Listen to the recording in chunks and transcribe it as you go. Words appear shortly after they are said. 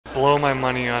blow my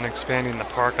money on expanding the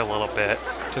park a little bit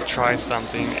to try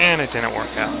something, and it didn't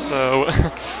work out. So,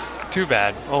 too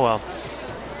bad. Oh well.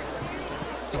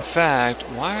 In fact,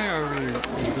 why are we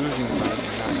losing money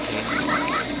and not gaining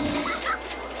money?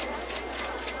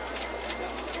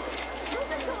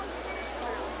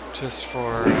 Just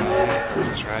for land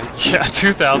purchase, right? Yeah,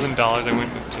 $2,000 I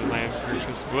went into land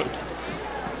purchase. Whoops.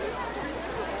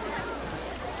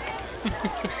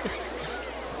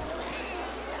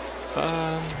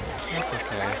 That's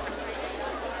okay.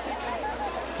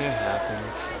 It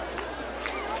happens.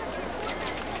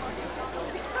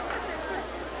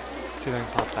 Let's see if I can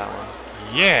pop that one.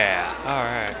 Yeah!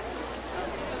 Alright.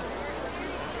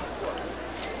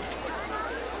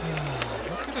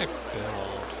 What can I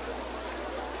build?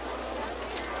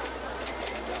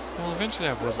 Well, eventually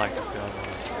I would like to build one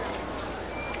of these.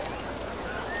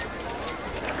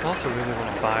 I also really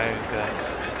want to buy that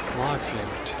log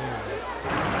fume too.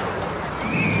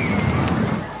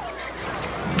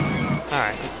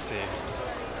 Alright, let's see.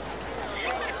 I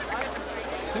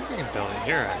think we can build it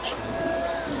here actually.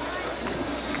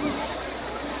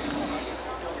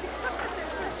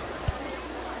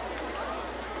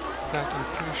 In fact, I'm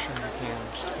pretty sure we can.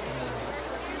 Just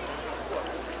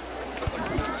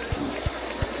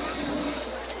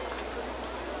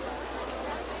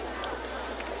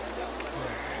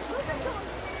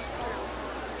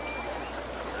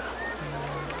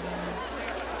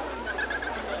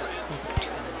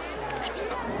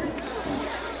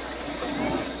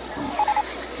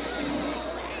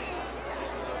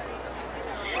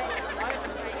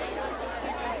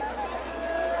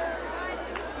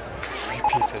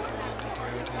pieces.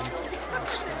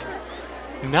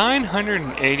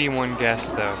 981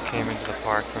 guests, though, came into the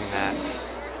park from that.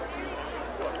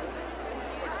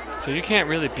 So you can't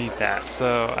really beat that.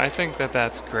 So I think that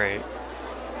that's great.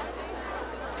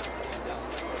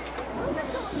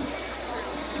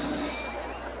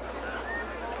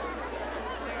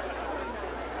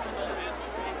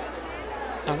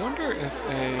 I wonder if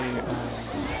a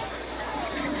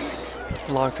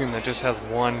log flume that just has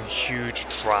one huge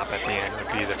drop at the end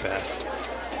would be the best.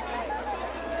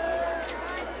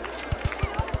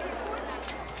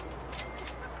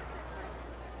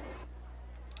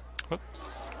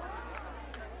 Whoops.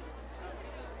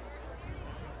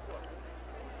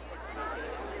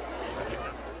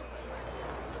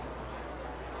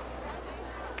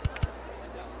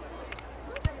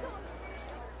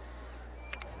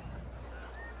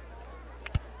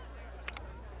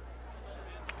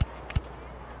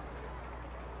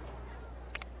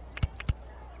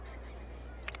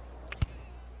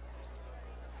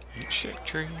 Eat shit,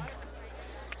 tree.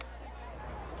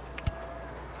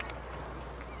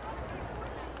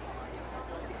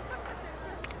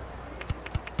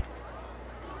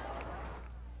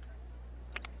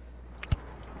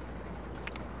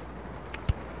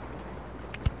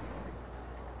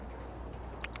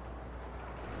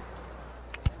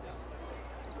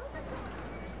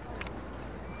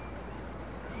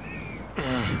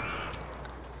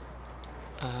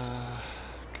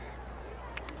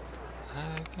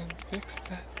 I can fix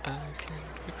that. I can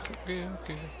fix it real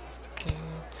good. Yes, I can.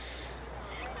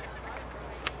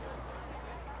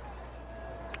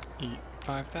 Eat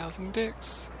 5,000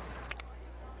 dicks.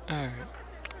 Alright.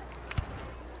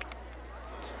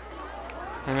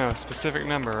 I know, a specific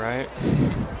number, right?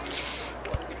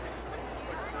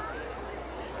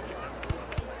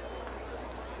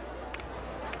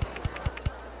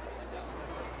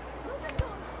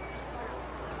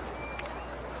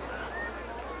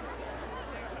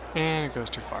 And it goes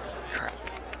too far. Crap.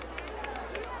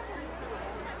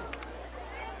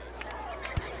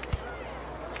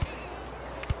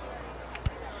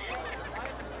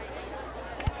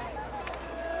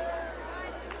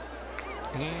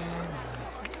 And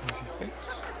that's an easy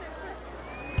fix.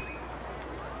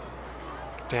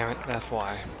 Damn it, that's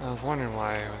why. I was wondering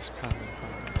why it was causing me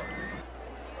problems.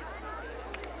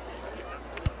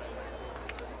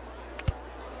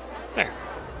 There.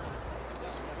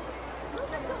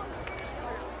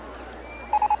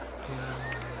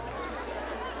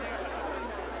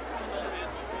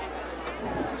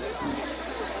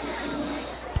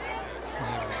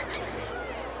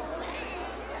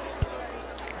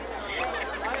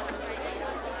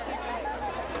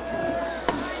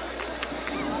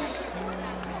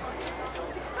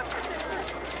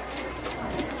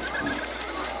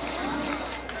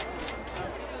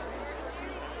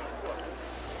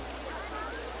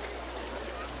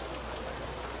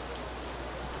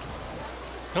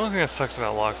 The only thing that sucks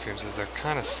about log fumes is they're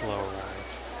kind of slow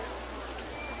rides.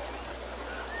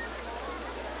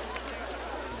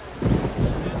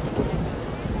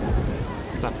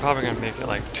 Not probably going to make it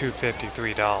like $2.50,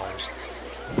 $3.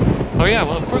 Oh yeah,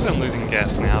 well of course I'm losing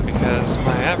guests now because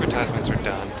my advertisements are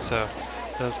done, so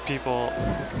those people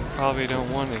probably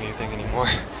don't want anything anymore.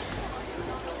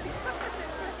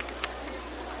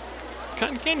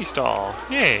 Cotton candy stall,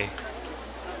 yay!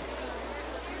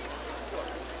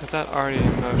 With that already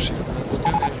in motion, let's go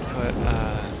ahead and put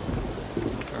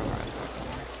throw rides back on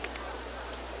there.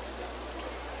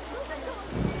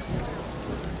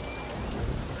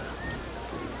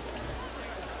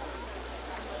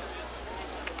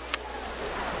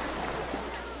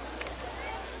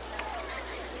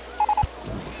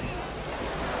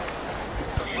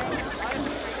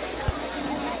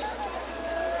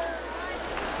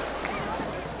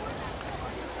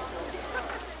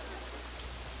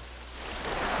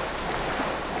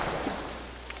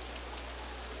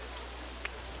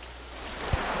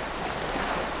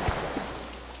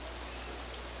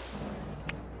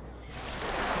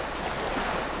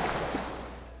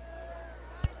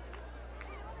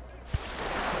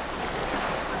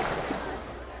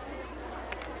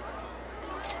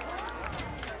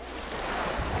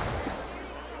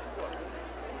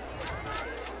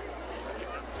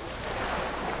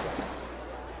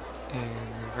 And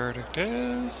the verdict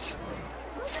is...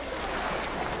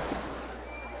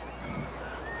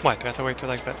 What, do I have to wait till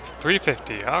like that?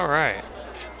 $3.50, alright.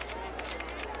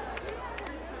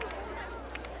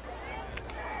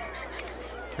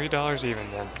 $3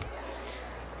 even then.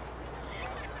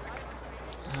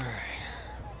 Alright.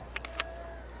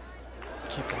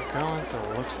 Keep that going so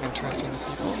it looks interesting to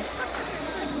people.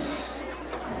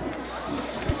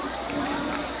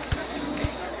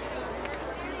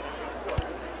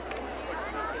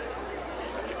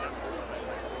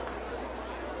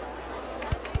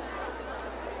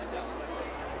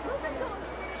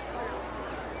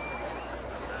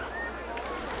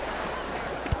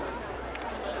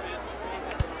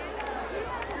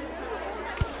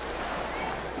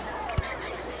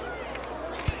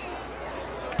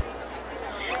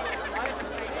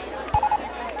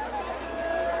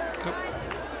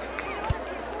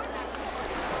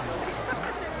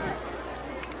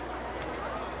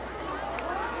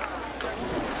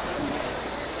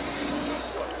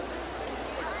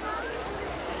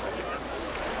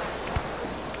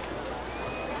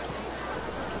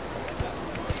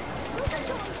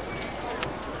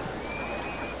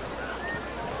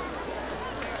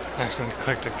 I accidentally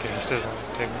clicked a guest as I was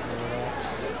taking care of that.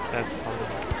 That's funny.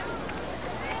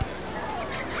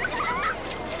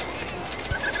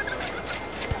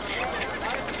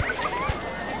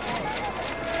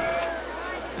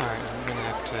 Alright, I'm gonna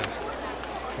have to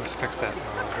let's fix that a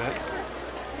little bit.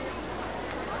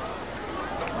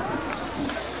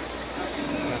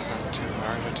 That's not too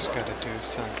hard, I just gotta do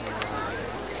something like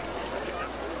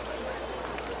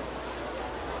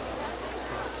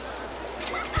this.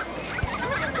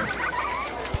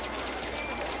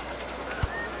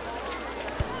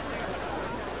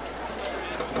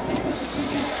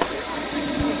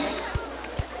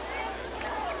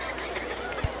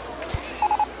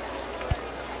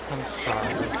 I'm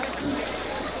sorry.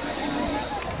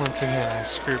 Once again, I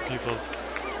screw people's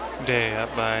day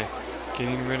up by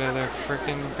getting rid of their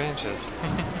frickin' benches.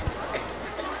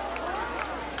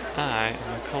 I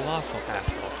am a colossal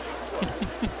asshole.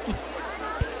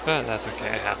 But that's okay,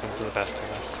 it happens to the best of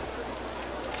us.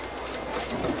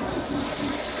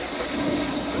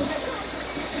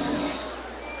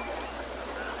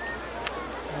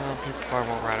 Well, people probably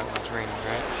won't ride it when it's raining,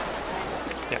 right?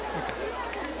 Yeah, okay.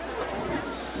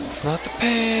 It's not the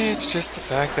pay, it's just the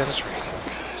fact that it's raining.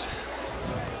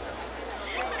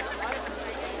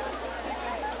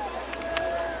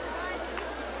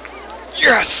 Good.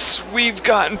 Yes! We've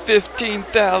gotten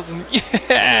 15,000!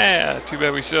 Yeah! Too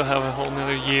bad we still have a whole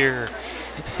nother year.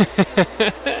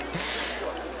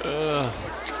 Oh,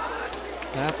 God.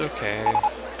 That's okay.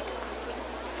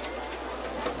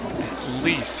 At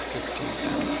least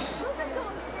 15,000.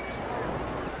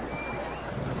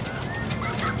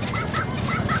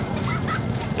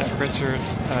 Yeah,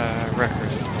 Richard's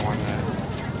Wreckers is the one that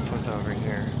was over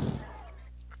here.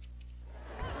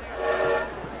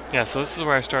 Yeah, so this is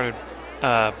where I started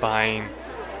buying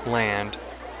land.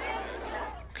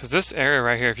 Because this area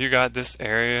right here, if you got this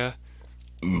area,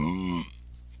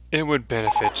 it would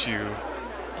benefit you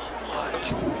a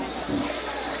lot.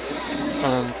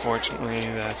 Unfortunately,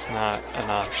 that's not an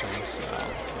option, so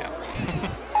yeah.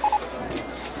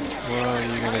 What are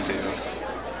you gonna do?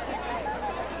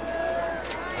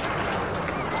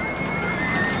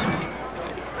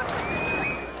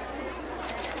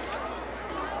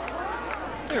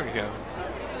 There we go.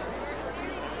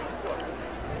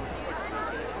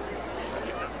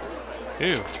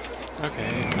 Ew.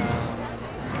 Okay,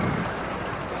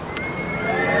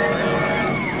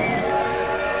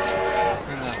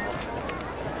 clean that hole.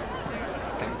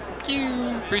 Thank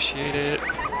you, appreciate it.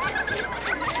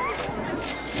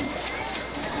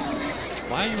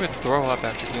 Why you would throw up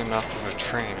after getting off of a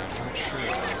train, I'm not sure.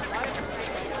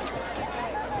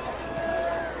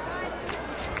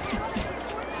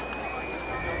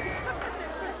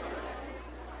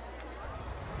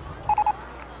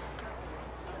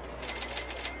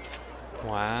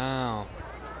 Wow.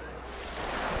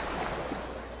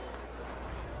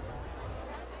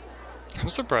 I'm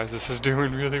surprised this is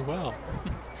doing really well.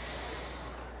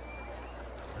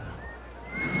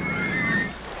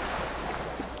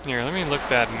 Here, let me look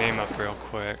that name up real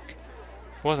quick.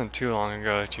 It wasn't too long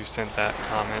ago that you sent that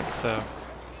comment, so...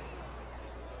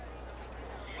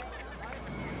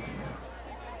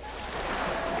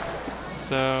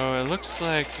 So, it looks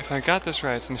like, if I got this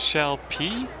right, it's Michelle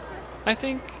P, I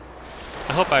think?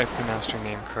 I hope I pronounced your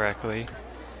name correctly.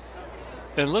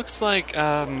 It looks like,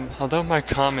 although my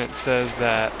comment says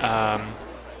that,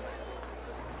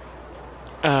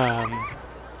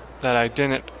 that I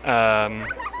didn't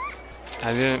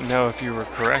know if you were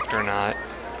correct or not.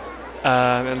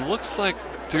 It looks like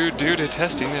due to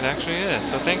testing it actually is.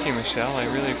 So thank you, Michelle. I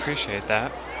really appreciate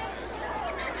that.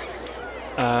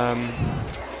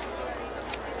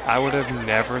 I would have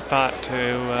never thought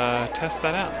to test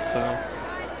that out. So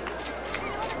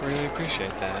really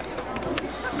appreciate that.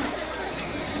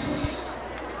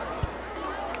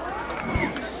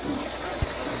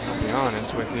 I'll be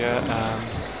honest with you.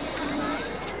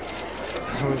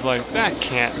 I was like, that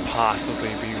can't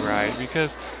possibly be right,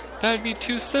 because that would be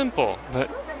too simple. But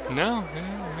no,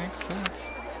 yeah, it makes sense.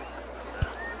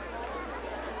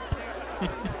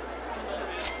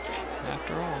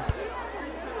 After all.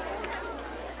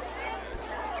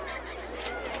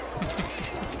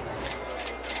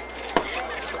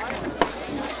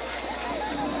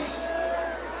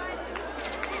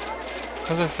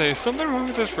 As I say, is something wrong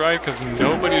with this ride? Because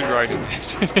nobody's riding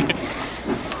it.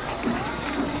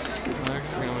 We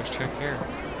can always check here.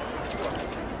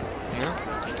 No,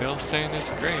 still saying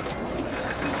it's great.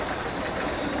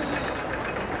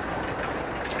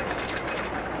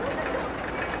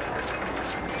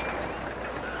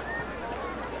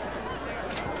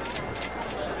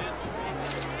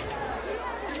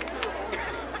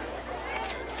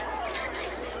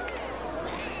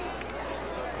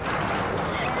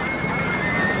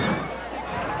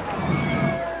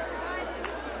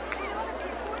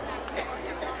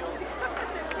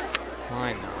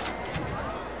 Why not?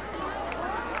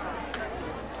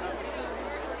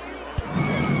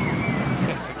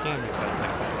 Yes, it can be built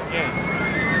like that. Yeah.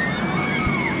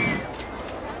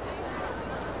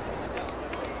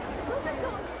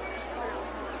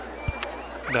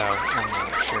 No, I'm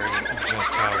not sure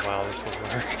just how well this will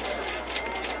work.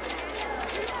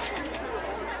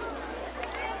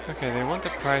 Okay, they want the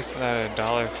price at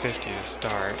 $1.50 to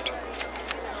start.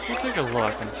 We'll take a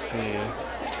look and see.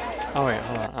 Oh wait,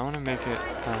 hold on. I want to make it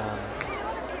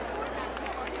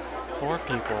 4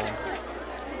 people,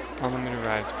 unlimited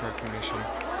rides per commission,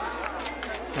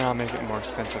 and I'll make it more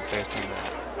expensive based on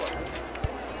that.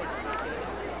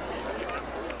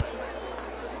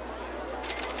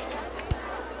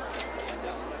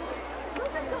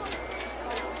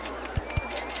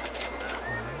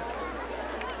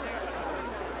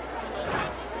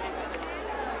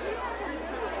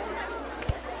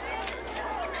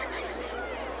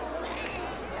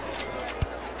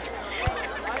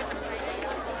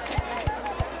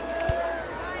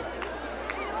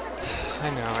 I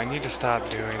know, I need to stop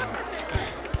doing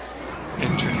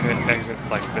intricate exits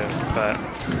like this, but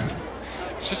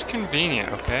it's just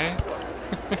convenient, okay?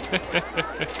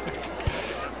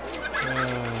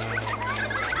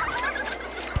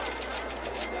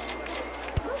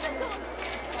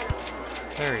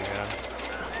 There we go.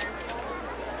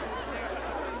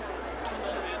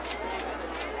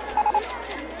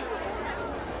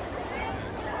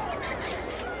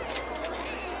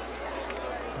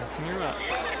 Open you up.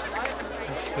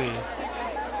 Let's see.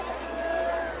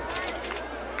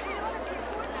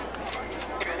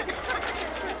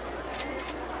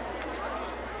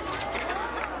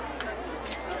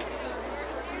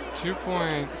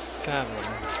 $2.7.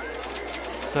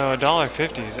 So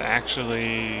 $1.50 is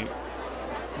actually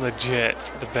legit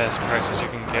the best prices you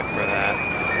can get for that.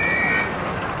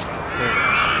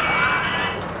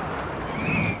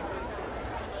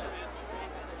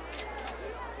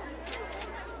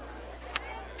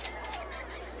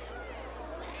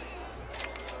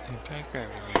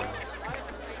 Anti-gravity wheels.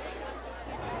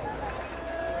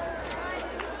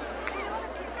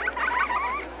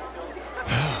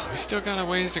 We still got a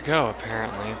ways to go,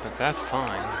 apparently, but that's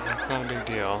fine. That's not a big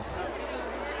deal.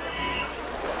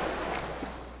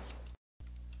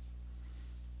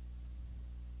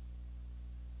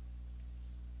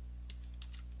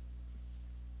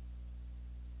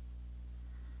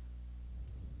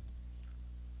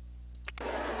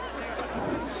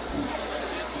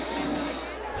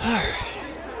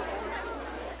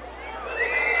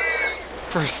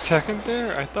 For a second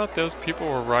there, I thought those people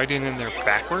were riding in there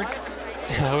backwards.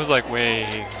 And I was like, wait,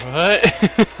 what?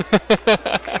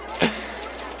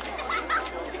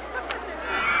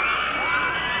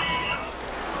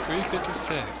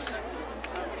 356.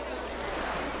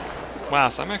 Wow,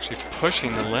 so I'm actually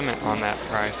pushing the limit on that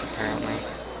price, apparently.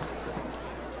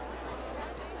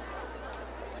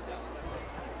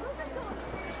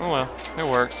 Oh well, it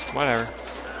works, whatever.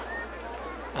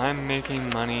 I'm making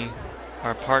money.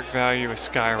 Our park value is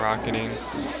skyrocketing.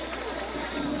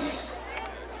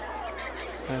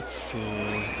 Let's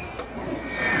see.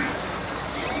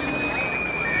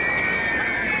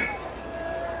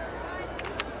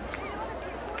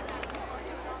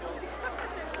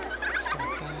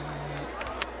 Start that.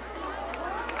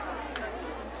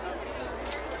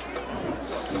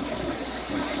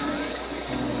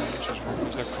 And just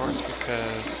remove the course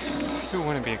because who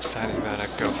wouldn't be excited about a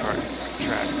go-kart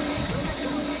track?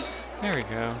 There we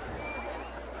go.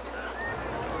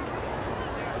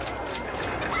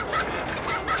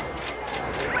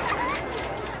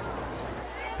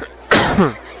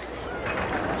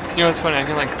 You know, it's funny, I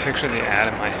can like picture the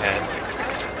ad in my head.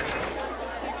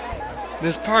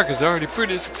 This park is already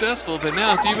pretty successful, but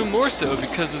now it's even more so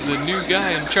because of the new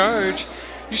guy in charge.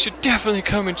 You should definitely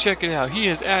come and check it out. He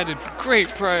has added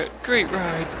great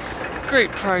rides,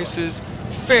 great prices,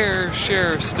 fair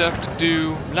share of stuff to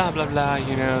do, blah blah blah,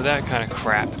 you know, that kind of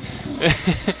crap.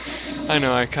 I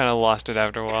know, I kind of lost it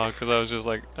after a while because I was just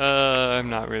like, I'm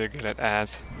not really good at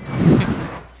ads.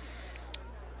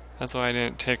 That's why I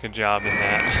didn't take a job in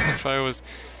that. If I was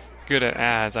good at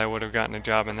ads, I would have gotten a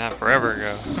job in that forever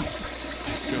ago. I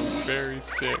feel very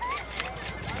sick.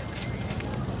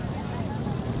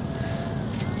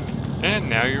 And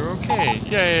now you're okay.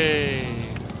 Yay!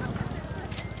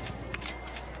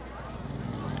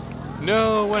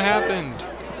 No, what happened?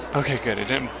 Okay, good. It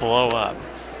didn't blow up.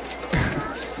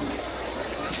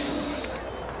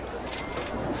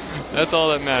 That's all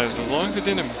that matters. As long as it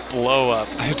didn't blow up,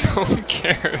 I don't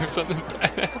care if something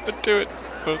bad happened to it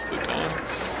most of the time.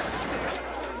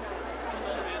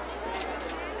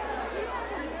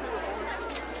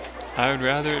 I would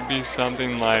rather it be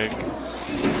something like,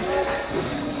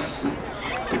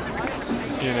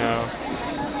 you know...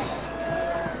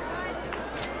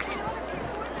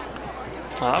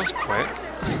 Well, that was quick.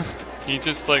 He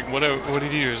just like, what did he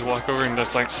do? Just walk over and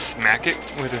just like smack it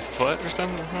with his foot or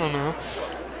something? I don't know.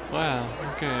 Wow,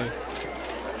 okay.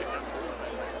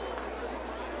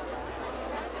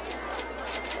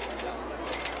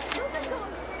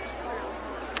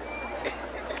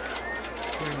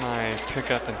 Where's my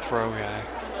pick up and throw guy?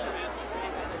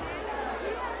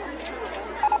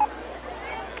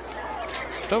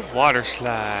 The water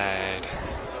slide.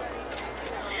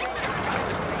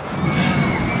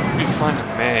 It'd be fun to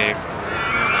make.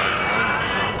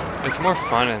 It's more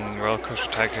fun in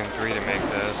RollerCoaster Tycoon 3 to make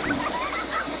this.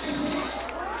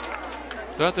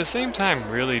 Though at the same time,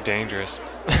 really dangerous.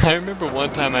 I remember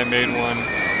one time I made one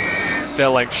that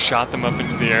like shot them up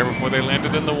into the air before they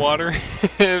landed in the water.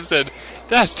 It said,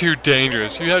 that's too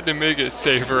dangerous, you have to make it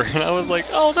safer. And I was like,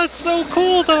 oh, that's so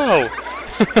cool though!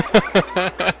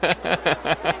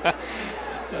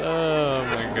 Oh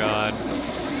my god.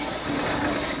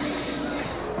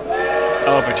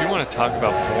 Oh, but you want to talk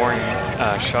about boring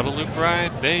shuttle loop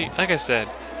ride? Like I said,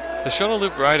 the shuttle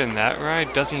loop ride in that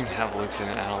ride doesn't even have loops in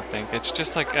it, I don't think. It's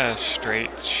just like a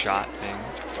straight shot thing.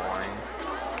 It's boring.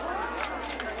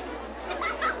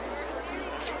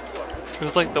 It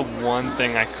was like the one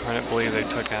thing I couldn't believe they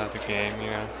took out of the game,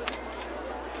 you know?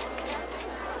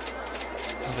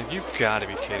 I was like, you've got to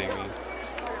be kidding me.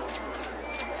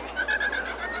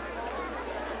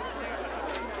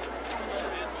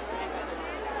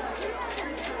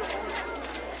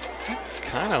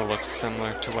 Kind of looks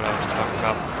similar to what I was talking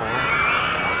about before.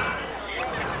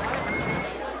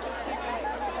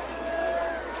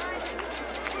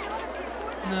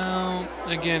 No,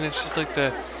 again, it's just like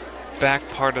the back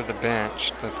part of the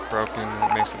bench that's broken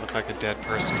that makes it look like a dead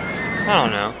person. I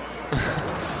don't know.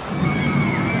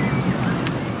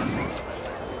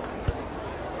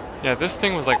 Yeah, this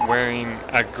thing was like wearing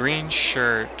a green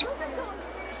shirt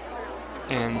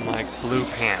and like blue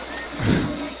pants.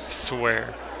 I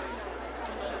swear.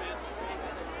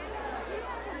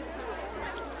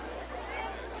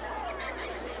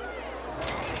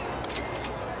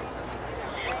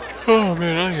 Oh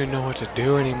man, I don't even know what to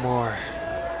do anymore.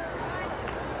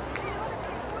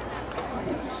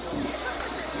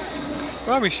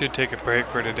 Probably should take a break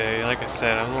for today. Like I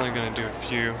said, I'm only going to do a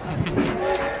few.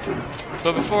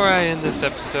 But before I end this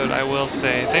episode, I will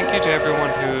say thank you to everyone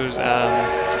who's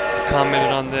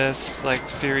commented on this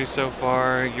series so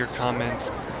far. Your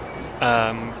comments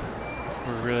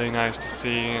were really nice to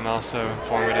see and also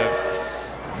informative.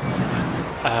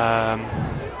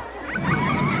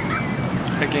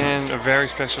 Again, a very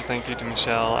special thank you to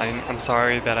Michelle. I'm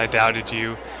sorry that I doubted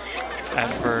you at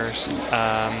first.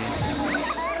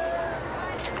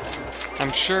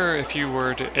 I'm sure if you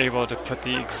were able to put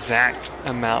the exact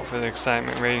amount for the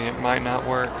excitement rating, it might not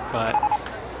work, but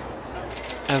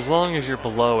as long as you're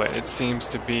below it, it seems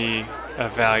to be a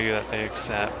value that they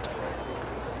accept.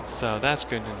 So that's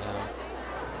good to know.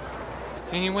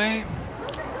 Anyway,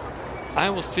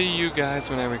 I will see you guys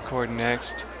when I record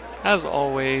next. As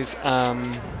always,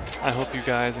 I hope you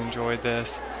guys enjoyed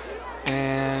this,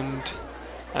 and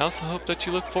I also hope that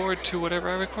you look forward to whatever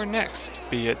I record next,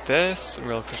 be it this,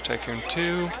 RollerCoaster Tycoon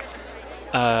 2,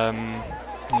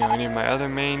 any of my other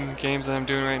main games that I'm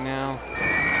doing right now,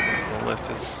 since the list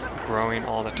is growing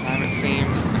all the time it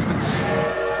seems.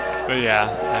 But yeah,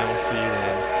 I will see you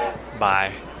then.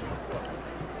 Bye.